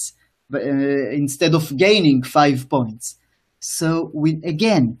 points instead of gaining 5 points. So we,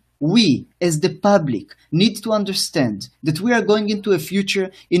 as the public, need to understand that we are going into a future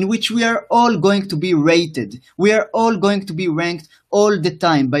in which we are all going to be rated. We are all going to be ranked all the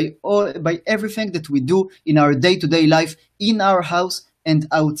time by everything that we do in our day-to-day life, in our house and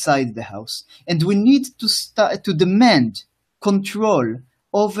outside the house. And we need to start to demand control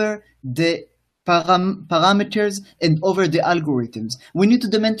over the parameters and over the algorithms. We need to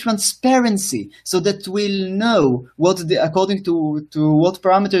demand transparency so that we'll know according to what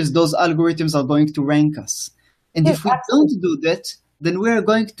parameters those algorithms are going to rank us. And Yes, if we absolutely. don't do that, then we're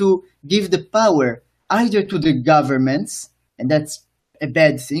going to give the power either to the governments, and that's a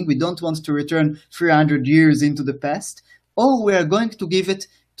bad thing. We don't want to return 300 years into the past, or we are going to give it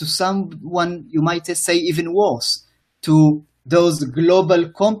to someone, you might say even worse, to those global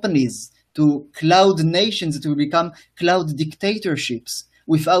companies, to cloud nations that will become cloud dictatorships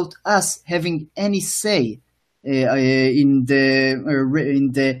without us having any say in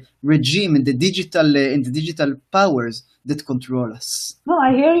the regime and the digital powers that control us. No,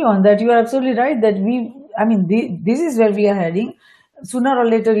 I hear you on that. You are absolutely right that this is where we are heading. Sooner or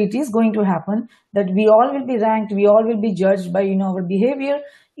later, it is going to happen that we all will be ranked, we all will be judged by, our behavior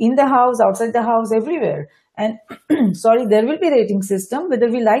in the house, outside the house, everywhere. And sorry, there will be rating system, whether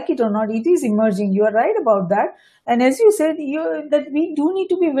we like it or not, it is emerging. You are right about that. And as you said, that we do need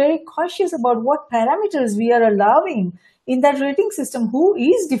to be very cautious about what parameters we are allowing in that rating system. Who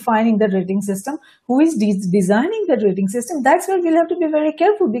is defining the rating system? Who is designing the rating system? That's where we'll have to be very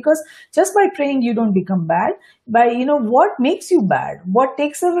careful, because just by praying, you don't become bad. By, what makes you bad? What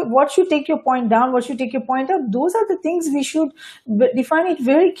should take your point down? What should take your point up? Those are the things we should define it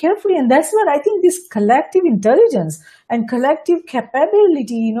very carefully. And that's where I think this collective intelligence and collective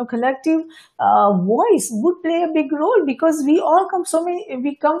capability, collective voice would play a big role, because we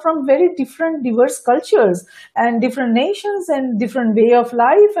come from very different, diverse cultures and different nations and different way of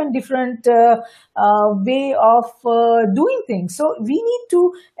life and different way of doing things. So we need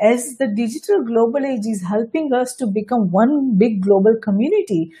to, as the digital global age is helping us to become one big global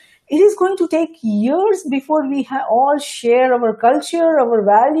community, it is going to take years before we all share our culture, our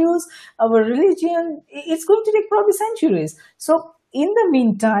values, our religion. It's going to take probably centuries. So in the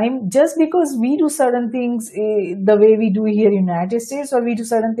meantime, just because we do certain things the way we do here in the United States, or we do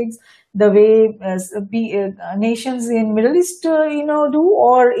certain things the way nations in Middle East, do,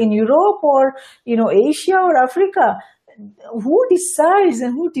 or in Europe, or, Asia or Africa, who decides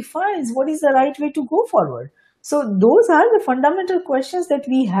and who defines what is the right way to go forward? So those are the fundamental questions that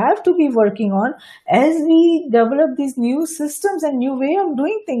we have to be working on as we develop these new systems and new way of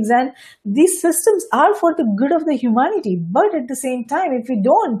doing things. And these systems are for the good of the humanity. But at the same time, if we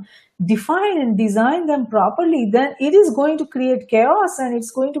don't define and design them properly, then it is going to create chaos and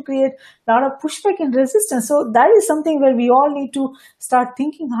it's going to create a lot of pushback and resistance. So that is something where we all need to start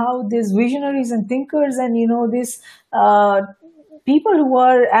thinking how these visionaries and thinkers and, these people who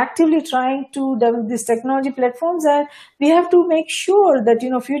are actively trying to develop these technology platforms, and we have to make sure that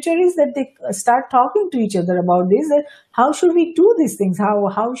future is that they start talking to each other about this, that how should we do these things,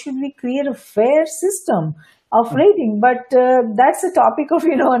 how should we create a fair system of rating. But that's a topic of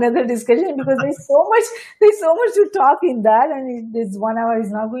another discussion, because there's so much to talk in that, and this 1 hour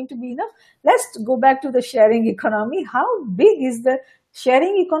is not going to be enough. Let's go back to the sharing economy. How big is the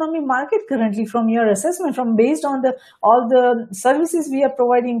sharing economy market currently, from your assessment, from based on all the services we are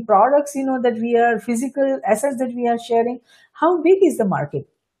providing, products that we are, physical assets that we are sharing? How big is the market?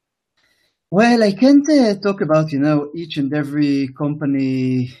 Well, I can't talk about, each and every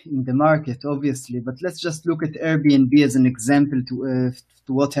company in the market, obviously, but let's just look at Airbnb as an example to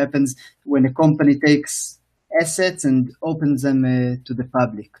what happens when a company takes assets and opens them to the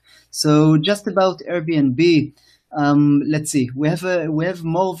public. So just about Airbnb, let's see, we have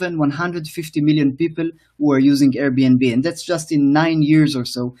more than 150 million people who are using Airbnb, and that's just in 9 years or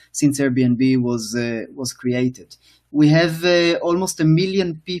so since Airbnb was created. We have almost 1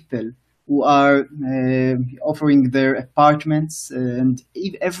 million people who are offering their apartments, and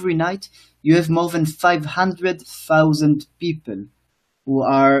every night you have more than 500,000 people who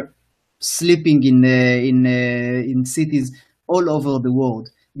are sleeping in cities all over the world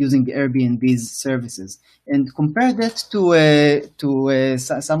using Airbnb's services. And compare that to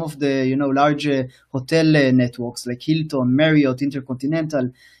some of the large hotel networks like Hilton, Marriott,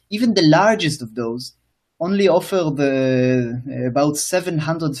 Intercontinental. Even the largest of those only offer about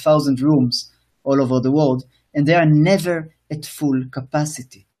 700,000 rooms all over the world, and they are never at full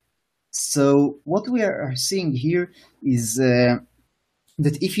capacity. So what we are seeing here is that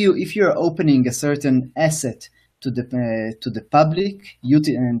if you are opening a certain asset to the public,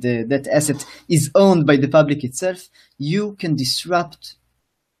 and that asset is owned by the public itself, you can disrupt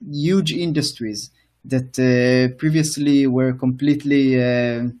huge industries that previously were completely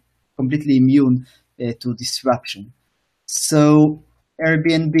immune to disruption. So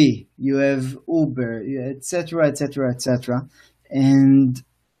Airbnb, you have Uber, etc., etc., etc., and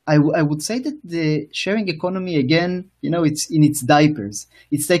I would say that the sharing economy, again, it's in its diapers.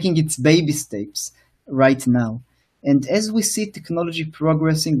 It's taking its baby steps right now. And as we see technology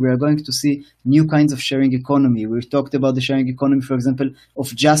progressing, we are going to see new kinds of sharing economy. We've talked about the sharing economy, for example,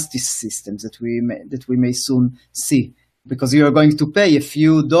 of justice systems that we may soon see, because you are going to pay a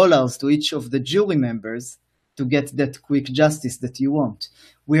few dollars to each of the jury members to get that quick justice that you want.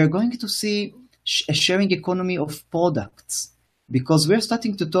 We are going to see a sharing economy of products, because we're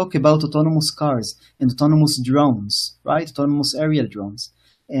starting to talk about autonomous cars and autonomous drones, right? Autonomous aerial drones.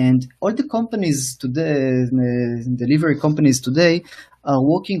 And all the companies today, delivery companies today, are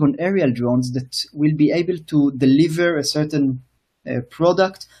working on aerial drones that will be able to deliver a certain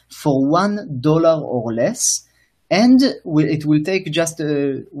product for $1 or less, and it will take just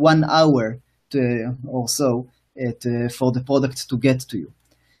 1 hour or so for the product to get to you.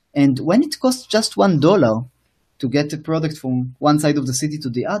 And when it costs just $1 to get a product from one side of the city to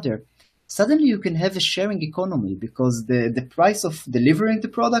the other, suddenly you can have a sharing economy, because the price of delivering the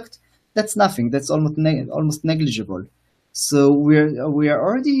product, that's nothing. That's almost negligible. So we are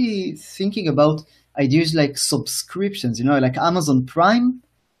already thinking about ideas like subscriptions, like Amazon Prime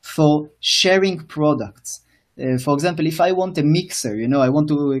for sharing products. For example, if I want a mixer, I want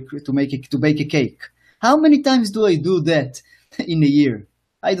to bake a cake. How many times do I do that in a year?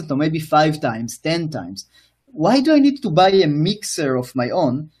 I don't know, maybe 5 times, 10 times. Why do I need to buy a mixer of my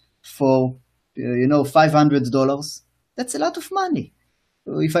own for $500? That's a lot of money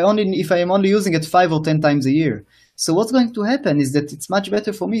if I am only using it 5 or 10 times a year. So what's going to happen is that it's much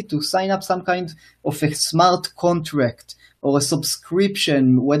better for me to sign up some kind of a smart contract or a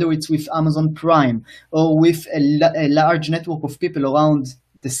subscription, whether it's with Amazon Prime or with a large network of people around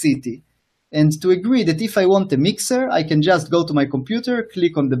the city, and to agree that if I want a mixer, I can just go to my computer,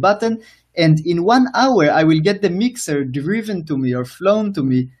 click on the button, and in 1 hour I will get the mixer driven to me or flown to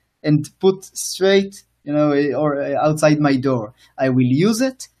me and put straight, or outside my door. I will use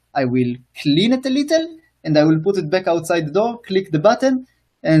it, I will clean it a little, and I will put it back outside the door, click the button,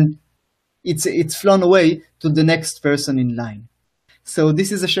 and it's flown away to the next person in line. So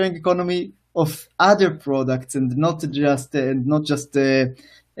this is a sharing economy of other products, and not just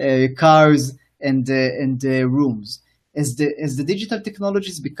cars and rooms. As the digital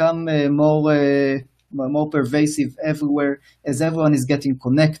technologies become more more pervasive everywhere, as everyone is getting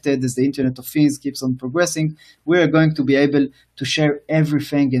connected, as the Internet of Things keeps on progressing, we are going to be able to share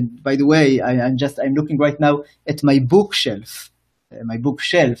everything. And by the way, I'm looking right now at my bookshelf, my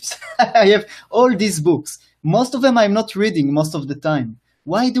bookshelves. I have all these books. Most of them I'm not reading most of the time.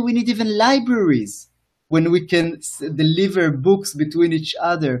 Why do we need even libraries when we can deliver books between each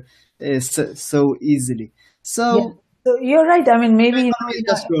other so easily? So you're right. I mean, maybe it's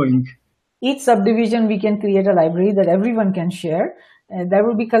just growing. Each subdivision we can create a library that everyone can share. That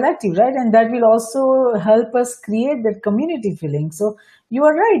will be collective, right? And that will also help us create that community feeling. So you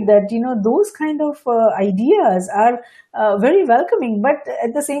are right that those kind of ideas are very welcoming. But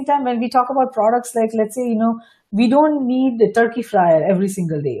at the same time, when we talk about products like, let's say, we don't need a turkey fryer every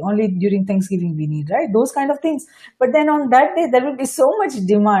single day. Only during Thanksgiving we need, right? Those kind of things. But then on that day, there will be so much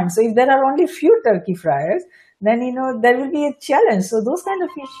demand. So if there are only few turkey fryers, then there will be a challenge. So those kind of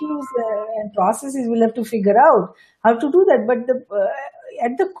issues and processes we'll have to figure out how to do that. But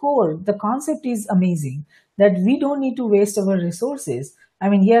at the core, the concept is amazing, that we don't need to waste our resources. I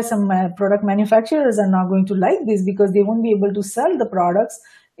mean, here some product manufacturers are not going to like this because they won't be able to sell the products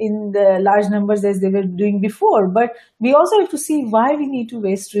in the large numbers as they were doing before. But we also have to see why we need to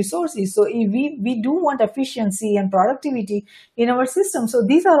waste resources. So if we do want efficiency and productivity in our system. So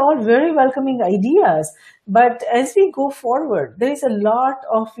these are all very welcoming ideas. But as we go forward, there is a lot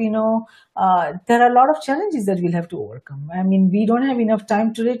of, there are a lot of challenges that we'll have to overcome. I mean, we don't have enough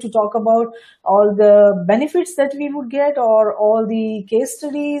time today to talk about all the benefits that we would get or all the case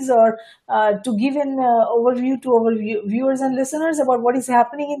studies or to give an overview to our viewers and listeners about what is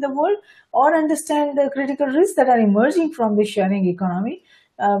happening in the world or understand the critical risks that are emerging from the sharing economy.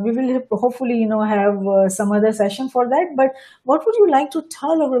 We will hopefully, have some other session for that. But what would you like to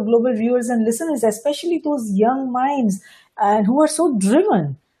tell our global viewers and listeners, especially those young minds and who are so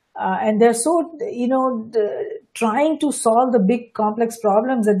driven and they're so, trying to solve the big complex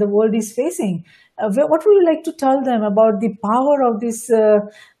problems that the world is facing? What would you like to tell them about the power of this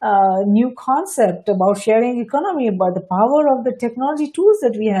new concept about sharing economy, about the power of the technology tools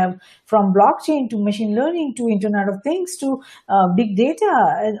that we have, from blockchain to machine learning to Internet of Things to big data?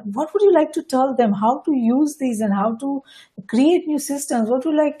 And what would you like to tell them how to use these and how to create new systems? What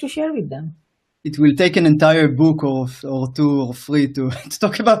would you like to share with them? It will take an entire book or two or three to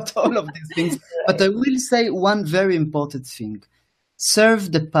talk about all of these things. But I will say one very important thing.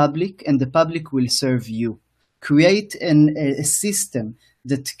 Serve the public and the public will serve you. Create a system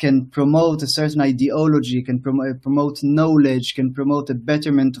that can promote a certain ideology, can promote knowledge, can promote a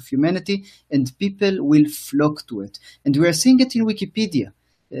betterment of humanity, and people will flock to it. And we are seeing it in Wikipedia.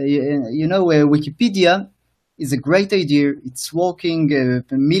 Wikipedia is a great idea. It's working.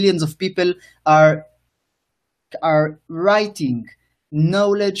 Millions of people are writing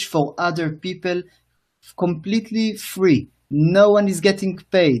knowledge for other people completely free. No one is getting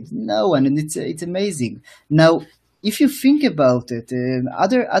paid. No one, and it's amazing. Now, if you think about it,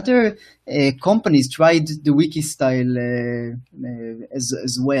 other companies tried the wiki style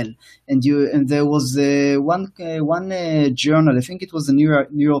as well, and there was one journal, I think it was the New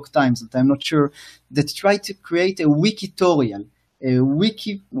York Times, but I'm not sure, that tried to create a wikitorial, a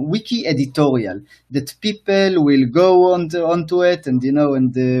wiki editorial that people will go onto it and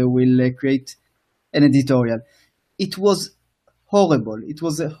will create an editorial. It was horrible. It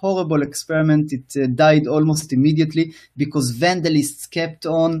was a horrible experiment. It died almost immediately because vandalists kept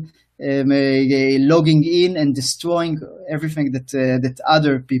on logging in and destroying everything that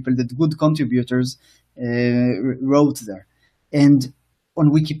other people, that good contributors, wrote there. And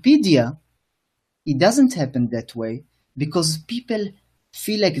on Wikipedia, it doesn't happen that way because people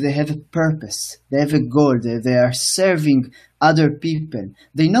feel like they have a purpose, they have a goal, they are serving other people.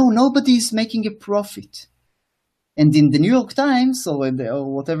 They know nobody is making a profit. And in the New York Times or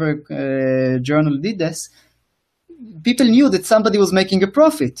whatever journal did this, people knew that somebody was making a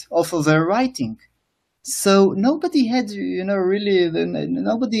profit off of their writing. So nobody had, really,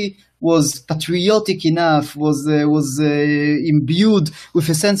 nobody was patriotic enough, was imbued with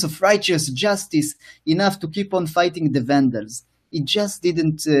a sense of righteous justice enough to keep on fighting the vandals. It just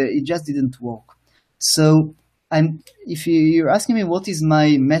didn't work. So if you're asking me what is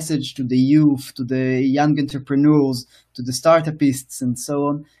my message to the youth, to the young entrepreneurs, to the startupists and so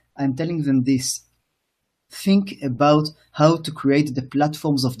on, I'm telling them this. Think about how to create the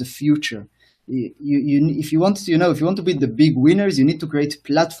platforms of the future. If you want to be the big winners, you need to create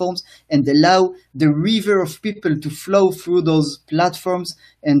platforms and allow the river of people to flow through those platforms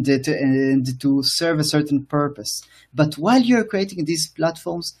and to serve a certain purpose. But while you're creating these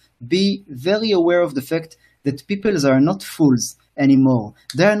platforms, be very aware of the fact that people are not fools anymore.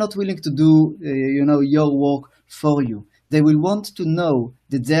 They are not willing to do, your work for you. They will want to know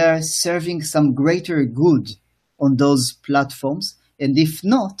that they are serving some greater good on those platforms. And if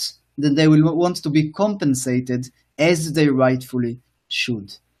not, then they will want to be compensated as they rightfully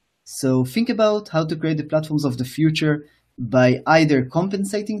should. So think about how to create the platforms of the future by either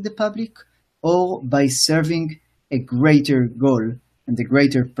compensating the public or by serving a greater goal and a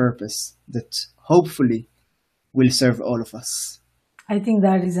greater purpose that hopefully will serve all of us. I think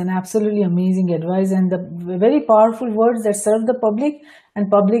that is an absolutely amazing advice and the very powerful words that serve the public and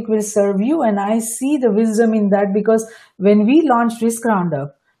public will serve you. And I see the wisdom in that because when we launched Risk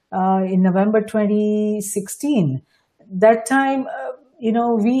Roundup in November 2016, that time,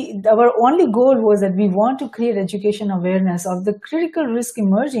 our only goal was that we want to create education awareness of the critical risk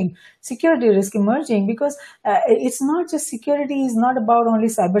emerging, security risk emerging, because it's not just security is not about only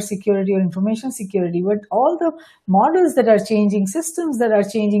cyber security or information security, but all the models that are changing, systems that are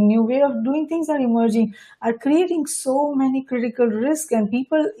changing, new way of doing things are emerging, are creating so many critical risks. And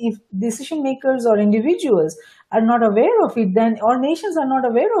people, if decision makers or individuals are not aware of it, then, or nations are not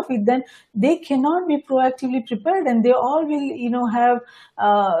aware of it, then they cannot be proactively prepared and they all will, have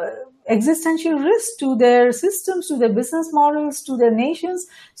existential risk to their systems, to their business models, to their nations.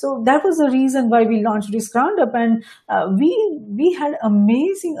 So that was the reason why we launched Risk Roundup, and we had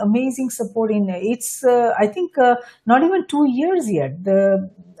amazing support in it. It's I think not even 2 years yet,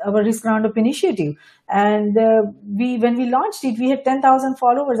 our Risk Roundup initiative. And when we launched it, we had 10,000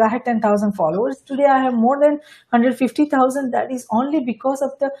 followers. I had 10,000 followers. Today I have more than 150,000. That is only because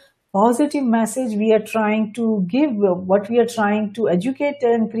of the positive message we are trying to give, what we are trying to educate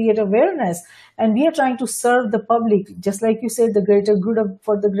and create awareness, and we are trying to serve the public, just like you said, for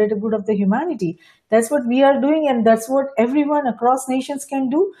the greater good of the humanity. That's what we are doing, and that's what everyone across nations can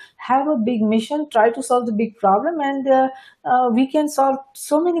do. Have a big mission, try to solve the big problem, and we can solve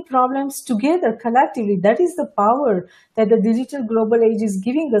so many problems together, collectively. That is the power that the digital global age is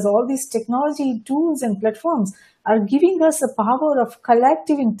giving us. All these technology tools and platforms are giving us a power of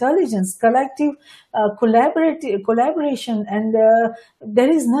collective intelligence, collective collaboration, and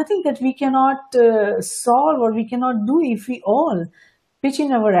there is nothing that we cannot solve or we cannot do if we all pitch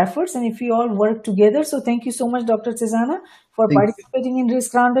in our efforts and if we all work together. So thank you so much, Dr. Cesana, for participating in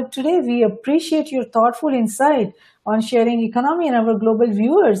Risk Roundup today. We appreciate your thoughtful insight on sharing economy, and our global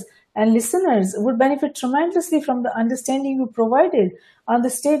viewers and listeners would benefit tremendously from the understanding you provided on the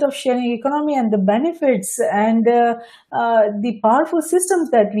state of sharing economy and the benefits and the powerful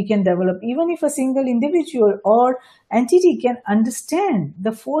systems that we can develop. Even if a single individual or entity can understand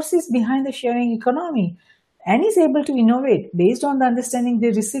the forces behind the sharing economy and is able to innovate based on the understanding they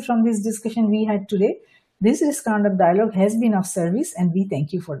receive from this discussion we had today, this Risk Roundup dialogue has been of service, and we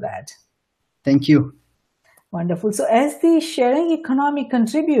thank you for that. Thank you. Wonderful. So as the sharing economy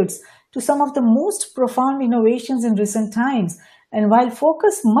contributes to some of the most profound innovations in recent times, and while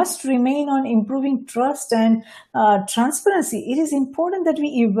focus must remain on improving trust and transparency, it is important that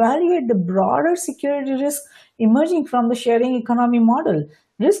we evaluate the broader security risks emerging from the sharing economy model.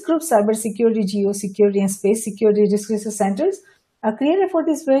 Risk groups, cybersecurity, geosecurity, and space security risk research centers are created for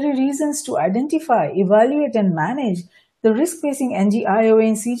these very reasons, to identify, evaluate, and manage the risk facing NGIOA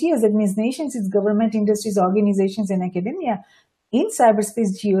and CGS, that means nations, its government, industries, organizations, and academia in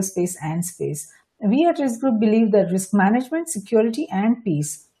cyberspace, geospace, and space. We at Risk Group believe that risk management, security, and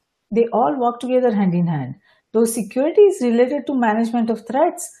peace, they all work together hand in hand. Though security is related to management of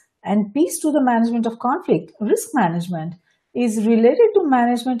threats and peace to the management of conflict, risk management is related to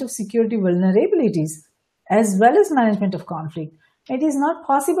management of security vulnerabilities as well as management of conflict. It is not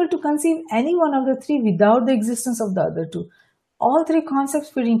possible to conceive any one of the three without the existence of the other two. All three concepts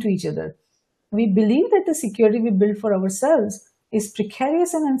fit into each other. We believe that the security we build for ourselves is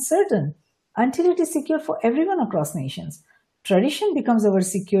precarious and uncertain until it is secure for everyone across nations. Tradition becomes our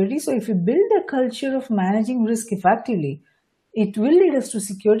security, so if we build a culture of managing risk effectively, it will lead us to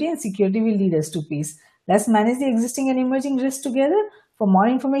security, and security will lead us to peace. Let's manage the existing and emerging risks together. For more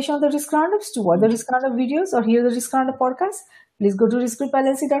information on the Risk Roundups, to watch the Risk Roundup videos or hear the Risk Roundup podcast, please go to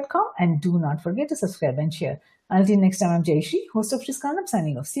riskgroupllc.com and do not forget to subscribe and share. Until next time, I'm Jayashree, host of Risk Roundup,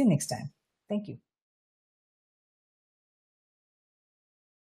 signing off. See you next time. Thank you.